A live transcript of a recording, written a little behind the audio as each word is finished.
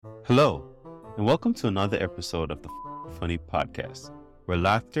Hello, and welcome to another episode of the Funny Podcast, where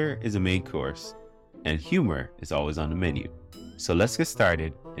laughter is a main course and humor is always on the menu. So let's get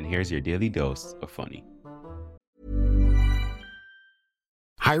started, and here's your daily dose of funny.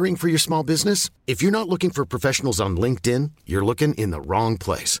 Hiring for your small business? If you're not looking for professionals on LinkedIn, you're looking in the wrong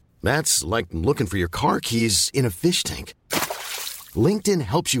place. That's like looking for your car keys in a fish tank. LinkedIn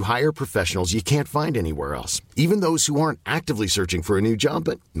helps you hire professionals you can't find anywhere else, even those who aren't actively searching for a new job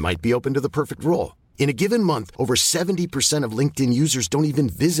but might be open to the perfect role. In a given month, over 70% of LinkedIn users don't even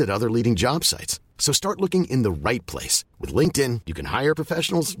visit other leading job sites. So start looking in the right place. With LinkedIn, you can hire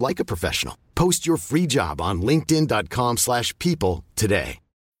professionals like a professional. Post your free job on linkedin.com/people today.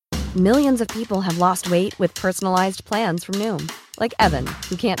 Millions of people have lost weight with personalized plans from Noom. Like Evan,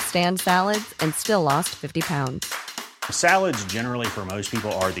 who can't stand salads and still lost 50 pounds. Salads generally for most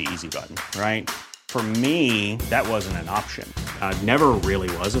people are the easy button, right? For me, that wasn't an option. I never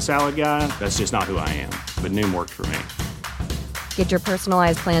really was a salad guy. That's just not who I am. But Noom worked for me. Get your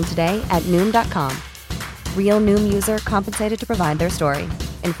personalized plan today at Noom.com. Real Noom user compensated to provide their story.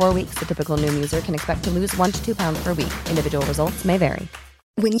 In 4 weeks, the typical Noom user can expect to lose 1 to 2 pounds per week. Individual results may vary.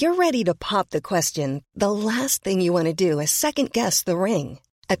 When you're ready to pop the question, the last thing you want to do is second-guess the ring.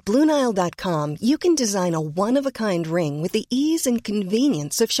 At BlueNile.com, you can design a one-of-a-kind ring with the ease and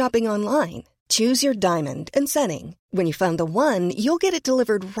convenience of shopping online. Choose your diamond and setting. When you find the one, you'll get it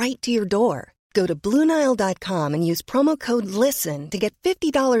delivered right to your door. Go to BlueNile.com and use promo code LISTEN to get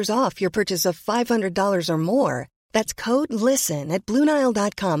 $50 off your purchase of $500 or more. That's code LISTEN at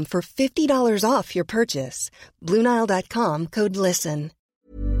BlueNile.com for $50 off your purchase. BlueNile.com, code LISTEN.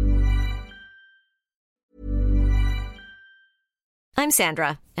 I'm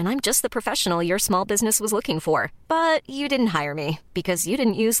Sandra, and I'm just the professional your small business was looking for. But you didn't hire me because you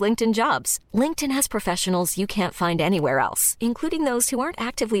didn't use LinkedIn Jobs. LinkedIn has professionals you can't find anywhere else, including those who aren't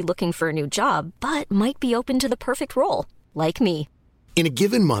actively looking for a new job, but might be open to the perfect role, like me. In a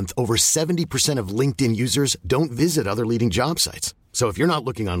given month, over 70% of LinkedIn users don't visit other leading job sites. So if you're not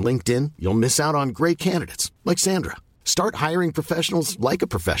looking on LinkedIn, you'll miss out on great candidates like Sandra. Start hiring professionals like a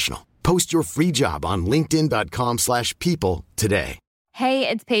professional. Post your free job on linkedin.com/people today. Hey,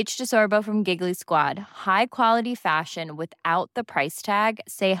 it's Paige DeSorbo from Giggly Squad. High quality fashion without the price tag.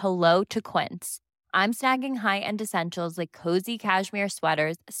 Say hello to Quince. I'm snagging high-end essentials like cozy cashmere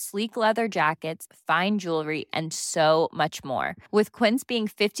sweaters, sleek leather jackets, fine jewelry, and so much more. With Quince being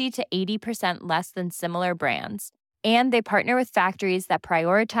 50 to 80% less than similar brands. And they partner with factories that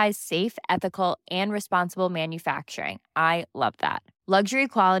prioritize safe, ethical, and responsible manufacturing. I love that. Luxury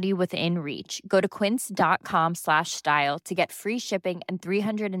quality within reach. Go to quince.com/style to get free shipping and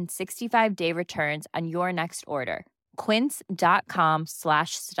 365-day returns on your next order.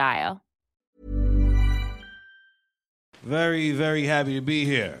 Quince.com/style. Very, very happy to be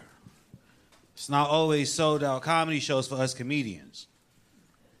here. It's not always sold out comedy shows for us comedians.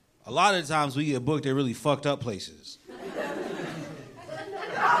 A lot of times we get booked at really fucked up places.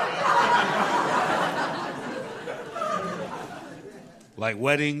 Like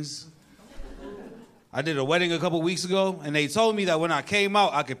weddings. I did a wedding a couple weeks ago, and they told me that when I came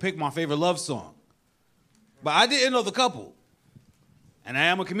out, I could pick my favorite love song. But I didn't know the couple. And I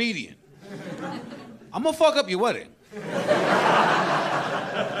am a comedian. I'm gonna fuck up your wedding.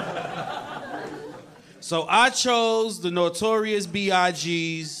 So I chose the Notorious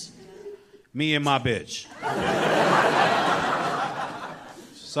B.I.G.'s Me and My Bitch.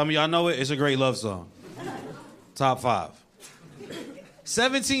 Some of y'all know it. It's a great love song. Top 5.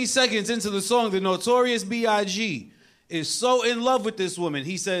 17 seconds into the song, the Notorious B.I.G. is so in love with this woman.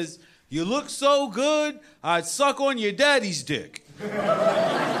 He says, "You look so good, I'd suck on your daddy's dick."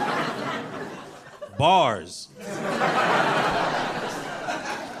 Bars.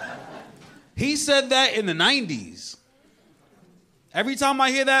 He said that in the 90s. Every time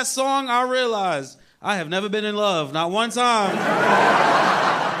I hear that song, I realize I have never been in love. Not one time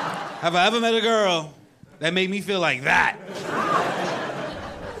have I ever met a girl that made me feel like that.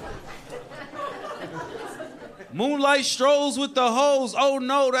 Moonlight strolls with the hoes. Oh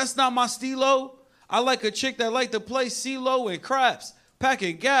no, that's not my stilo. I like a chick that like to play CeeLo and craps,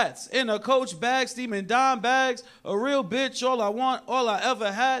 packing gats in a Coach bag, steaming dime bags. A real bitch, all I want, all I ever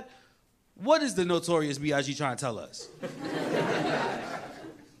had. What is the Notorious B.I.G. trying to tell us?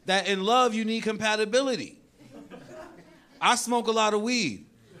 That in love you need compatibility. I smoke a lot of weed,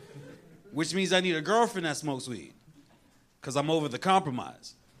 which means I need a girlfriend that smokes weed, because I'm over the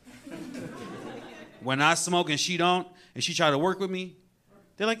compromise. When I smoke and she don't, and she try to work with me,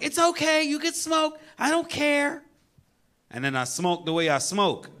 they're like, "It's okay, you can smoke, I don't care." And then I smoke the way I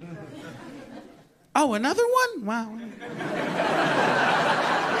smoke. "Oh, another one? Wow."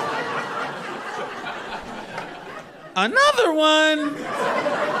 Another one.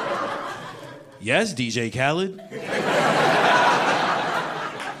 Yes, DJ Khaled.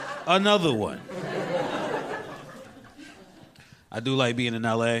 Another one. I do like being in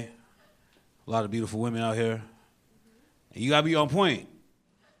LA. A lot of beautiful women out here. And you gotta be on point.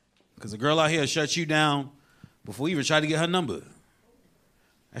 Because a girl out here shut you down before you even try to get her number.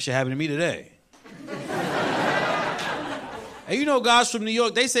 That shit happened to me today. And you know guys from New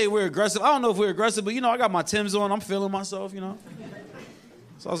York, they say we're aggressive. I don't know if we're aggressive, but I got my Timbs on. I'm feeling myself,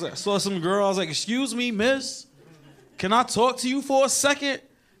 So I was like, saw some girl. I was like, excuse me, miss. Can I talk to you for a second?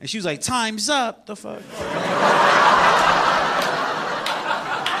 And she was like, time's up. The fuck?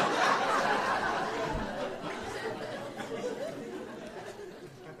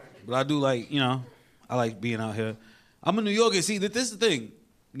 But I do like, I like being out here. I'm a New Yorker. See, this is the thing.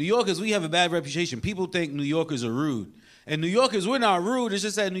 New Yorkers, we have a bad reputation. People think New Yorkers are rude. And New Yorkers, we're not rude. It's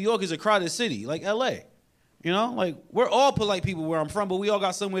just that New York is a crowded city, like L.A. Like, we're all polite people where I'm from, but we all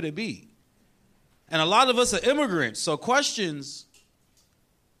got somewhere to be. And a lot of us are immigrants, so questions,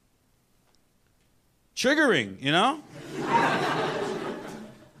 triggering,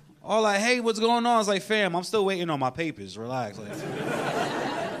 All like, hey, what's going on? It's like, fam, I'm still waiting on my papers. Relax.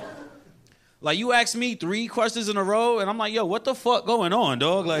 Like, you asked me 3 questions in a row, and I'm like, yo, what the fuck going on,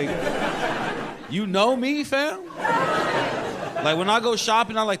 dog? Like, you know me, fam? Like, when I go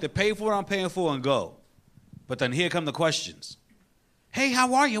shopping, I like to pay for what I'm paying for and go. But then here come the questions. Hey,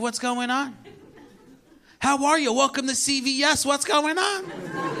 how are you? What's going on? How are you? Welcome to CVS. What's going on?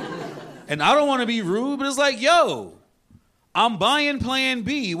 And I don't want to be rude, but it's like, yo, I'm buying Plan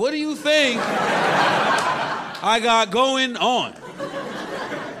B. What do you think I got going on?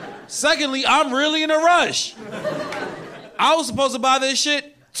 Secondly, I'm really in a rush. I was supposed to buy this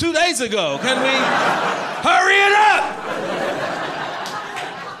shit 2 days ago. Can we hurry it up?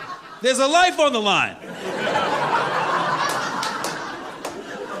 There's a life on the line.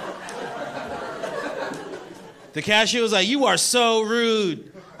 The cashier was like, you are so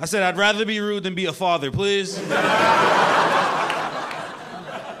rude. I said, I'd rather be rude than be a father, please.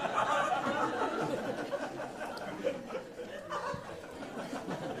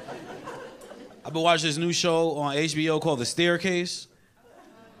 I've been watching this new show on HBO called The Staircase.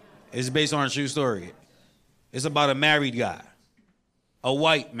 It's based on a true story. It's about a married guy. A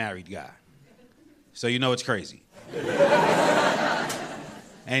white married guy. So you know it's crazy.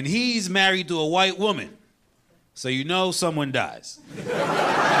 And he's married to a white woman. So you know someone dies.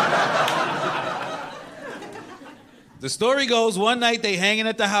 The story goes, one night they hanging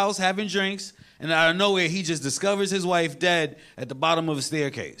at the house having drinks, and out of nowhere he just discovers his wife dead at the bottom of a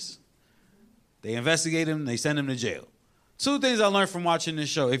staircase. They investigate him, they send him to jail. 2 things I learned from watching this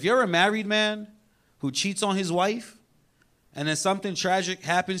show. If you're a married man who cheats on his wife, and then something tragic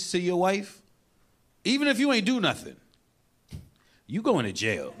happens to your wife, even if you ain't do nothing, you going to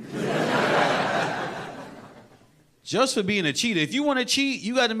jail. Just for being a cheater. If you want to cheat,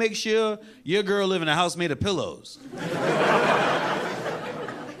 you got to make sure your girl live in a house made of pillows.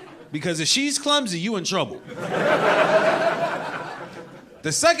 Because if she's clumsy, you in trouble.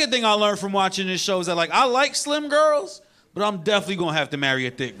 The second thing I learned from watching this show is that, I like slim girls, but I'm definitely going to have to marry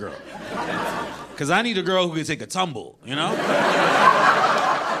a thick girl. Because I need a girl who can take a tumble,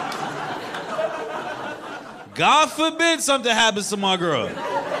 God forbid something happens to my girl.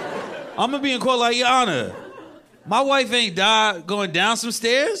 I'm going to be in court like, Your Honor, my wife ain't died going down some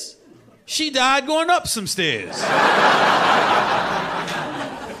stairs. She died going up some stairs.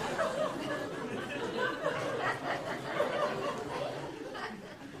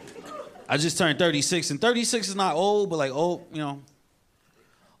 I just turned 36, and 36 is not old, but old,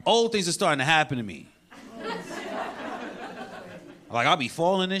 old things are starting to happen to me. I'll be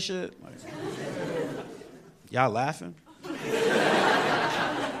falling and shit. Y'all laughing?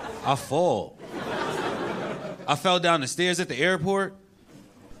 I fall. I fell down the stairs at the airport.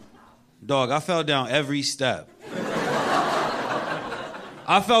 Dog, I fell down every step.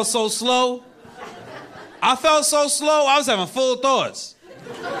 I felt so slow. I was having full thoughts.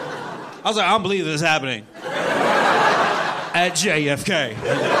 I was like, I don't believe this is happening. At JFK.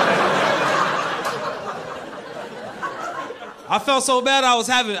 I felt so bad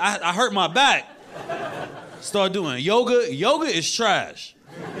I hurt my back. Started doing yoga. Yoga is trash.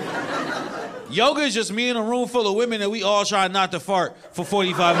 Yoga is just me in a room full of women that we all try not to fart for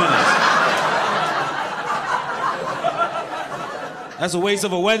 45 minutes. That's a waste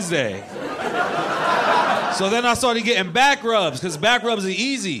of a Wednesday. So then I started getting back rubs, because back rubs are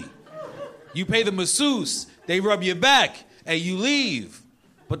easy. You pay the masseuse, they rub your back, and you leave.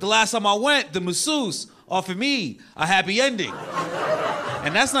 But the last time I went, the masseuse offered me a happy ending.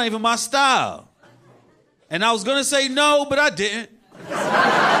 And that's not even my style. And I was gonna say no, but I didn't.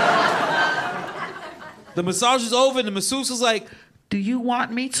 The massage was over and the masseuse was like, do you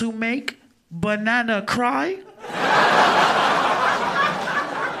want me to make Banana cry?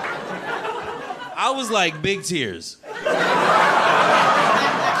 I was like, big tears.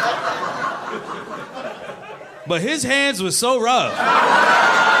 But his hands were so rough.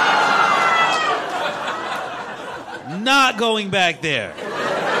 Not going back there.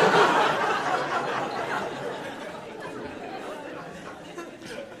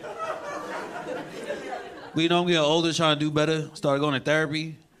 We know I'm getting older, trying to do better. Started going to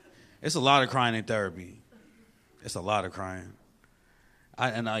therapy. It's a lot of crying in therapy. It's a lot of crying.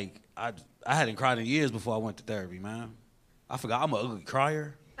 I hadn't cried in years before I went to therapy, man. I forgot I'm an ugly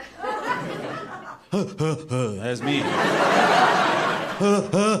crier. That's me.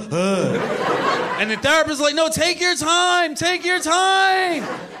 And the therapist's like, no, take your time.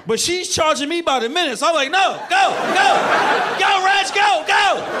 But she's charging me by the minute. So I'm like, no, go, Reg, go.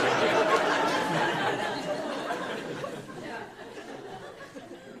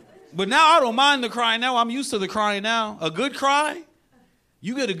 But now I don't mind the crying now. I'm used to the crying now. A good cry,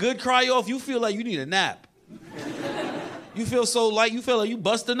 you get a good cry off, you feel like you need a nap. You feel so light, you feel like you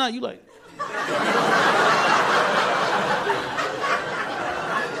bust a nut. You like...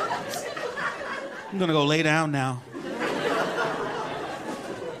 I'm gonna go lay down now.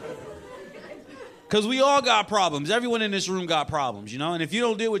 Because we all got problems. Everyone in this room got problems, you know? And if you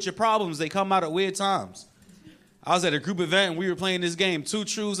don't deal with your problems, they come out at weird times. I was at a group event and we were playing this game, 2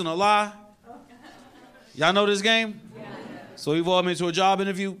 Truths and a Lie. Y'all know this game? Yeah. So we've all been to a job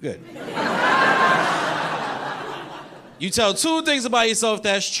interview? Good. You tell 2 things about yourself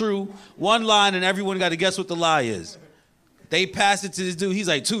that's true, 1 line, and everyone got to guess what the lie is. They passed it to this dude. He's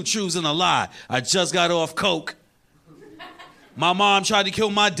like, 2 truths and a lie. I just got off coke. My mom tried to kill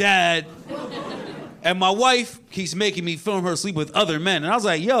my dad. And my wife keeps making me film her sleep with other men. And I was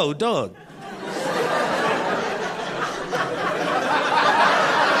like, yo, dog.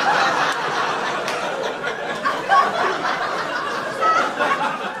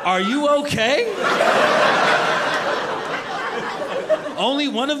 Are you okay? Only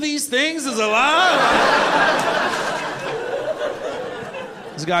one of these things is a lie?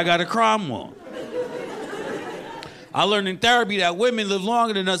 This guy got a crime more. I learned in therapy that women live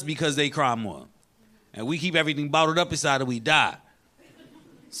longer than us because they cry more. And we keep everything bottled up inside and we die.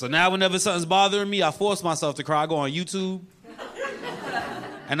 So now whenever something's bothering me, I force myself to cry. I go on YouTube.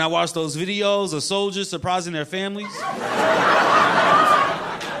 And I watch those videos of soldiers surprising their families.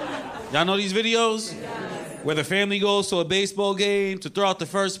 Y'all know these videos? Where the family goes to a baseball game to throw out the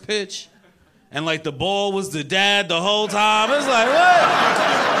first pitch. And like the ball was the dad the whole time. It's like, what?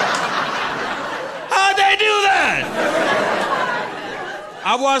 How'd they do that?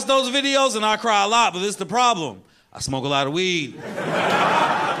 I watch those videos and I cry a lot, but this is the problem. I smoke a lot of weed.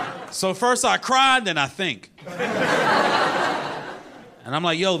 So first I cry, then I think. And I'm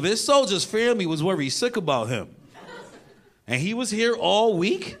like, yo, this soldier's family was worried sick about him. And he was here all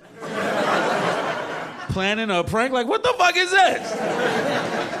week? Planning a prank? Like, what the fuck is this?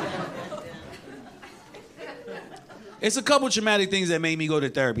 It's a couple traumatic things that made me go to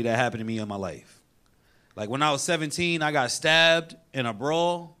therapy that happened to me in my life. Like when I was 17, I got stabbed in a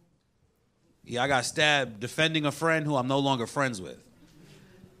brawl. Yeah, I got stabbed defending a friend who I'm no longer friends with.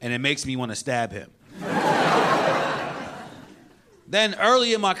 And it makes me want to stab him. Then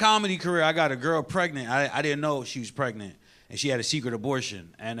early in my comedy career, I got a girl pregnant. I didn't know she was pregnant. And she had a secret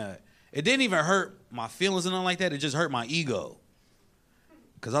abortion. And it didn't even hurt my feelings or nothing like that. It just hurt my ego.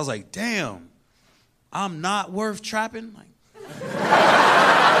 Because I was like, damn, I'm not worth trapping? Like,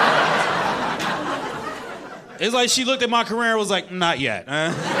 it's like she looked at my career and was like, not yet.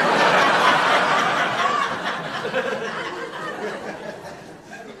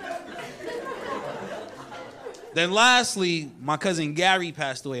 Then lastly, my cousin Gary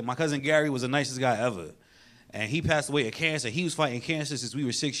passed away. My cousin Gary was the nicest guy ever. And he passed away of cancer. He was fighting cancer since we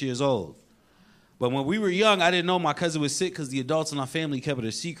were 6 years old. But when we were young, I didn't know my cousin was sick because the adults in our family kept it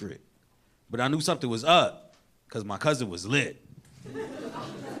a secret. But I knew something was up because my cousin was lit.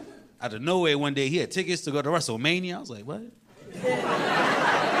 Out of nowhere one day, he had tickets to go to WrestleMania. I was like, what?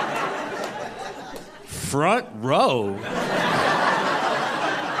 Front row.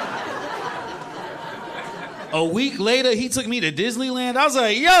 A week later, he took me to Disneyland. I was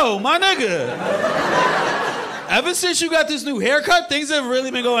like, yo, my nigga. Ever since you got this new haircut, things have really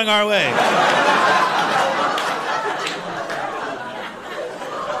been going our way.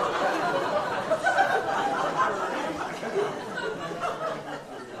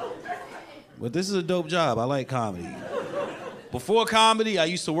 But this is a dope job. I like comedy. Before comedy, I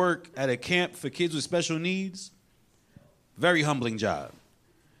used to work at a camp for kids with special needs. Very humbling job.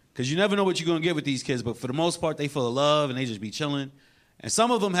 Because you never know what you're going to get with these kids, but for the most part, they full of love and they just be chilling. And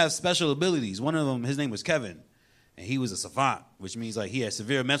some of them have special abilities. One of them, his name was Kevin, and he was a savant, which means like he had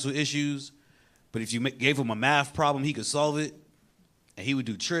severe mental issues, but if you gave him a math problem, he could solve it, and he would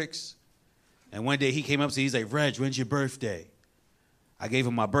do tricks. And one day he came up to me, he's like, Reg, when's your birthday? I gave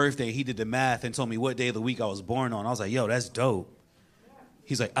him my birthday, he did the math and told me what day of the week I was born on. I was like, yo, that's dope.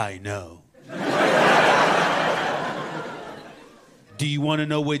 He's like, I know. Do you want to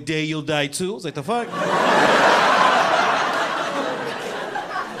know what day you'll die too? I was like, the fuck?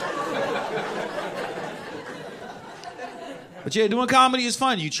 But yeah, doing comedy is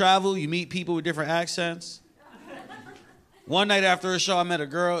fun. You travel, you meet people with different accents. One night after a show, I met a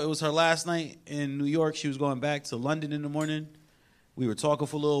girl. It was her last night in New York. She was going back to London in the morning. We were talking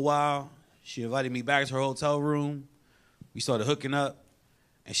for a little while. She invited me back to her hotel room. We started hooking up.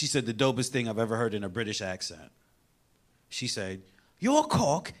 And she said the dopest thing I've ever heard in a British accent. She said, your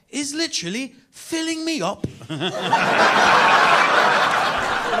cock is literally filling me up.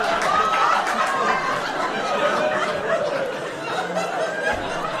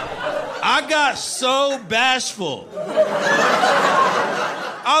 I got so bashful.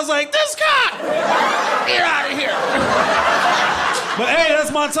 I was like, this cock! Get out of here. But hey,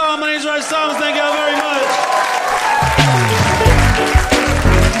 that's my time. My name's Reg Thomas. Thank y'all very much.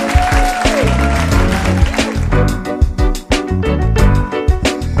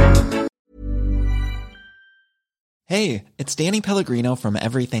 Hey, it's Danny Pellegrino from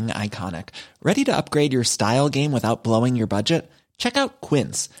Everything Iconic. Ready to upgrade your style game without blowing your budget? Check out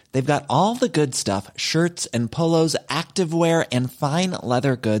Quince. They've got all the good stuff, shirts and polos, activewear, and fine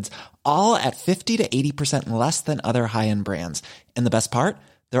leather goods, all at 50 to 80% less than other high-end brands. And the best part?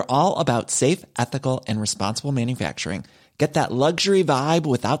 They're all about safe, ethical, and responsible manufacturing. Get that luxury vibe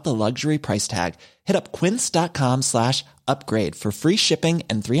without the luxury price tag. Hit up quince.com/upgrade for free shipping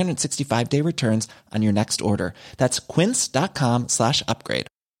and 365-day returns on your next order. That's quince.com/upgrade.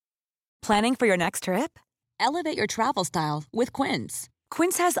 Planning for your next trip? Elevate your travel style with Quince.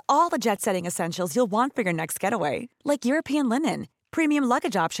 Quince has all the jet-setting essentials you'll want for your next getaway, like European linen, premium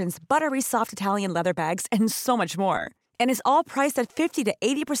luggage options, buttery soft Italian leather bags, and so much more. And is all priced at 50 to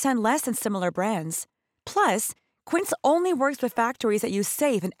 80% less than similar brands. Plus, Quince only works with factories that use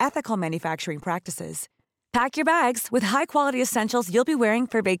safe and ethical manufacturing practices. Pack your bags with high-quality essentials you'll be wearing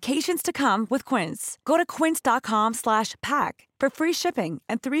for vacations to come with Quince. Go to quince.com/pack for free shipping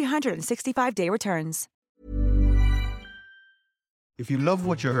and 365-day returns. If you love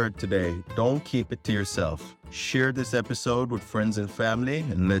what you heard today, don't keep it to yourself. Share this episode with friends and family,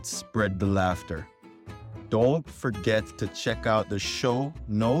 and let's spread the laughter. Don't forget to check out the show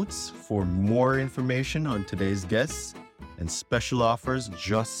notes for more information on today's guests and special offers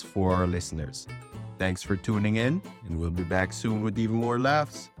just for our listeners. Thanks for tuning in, and we'll be back soon with even more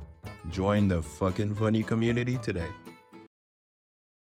laughs. Join the fucking funny community today.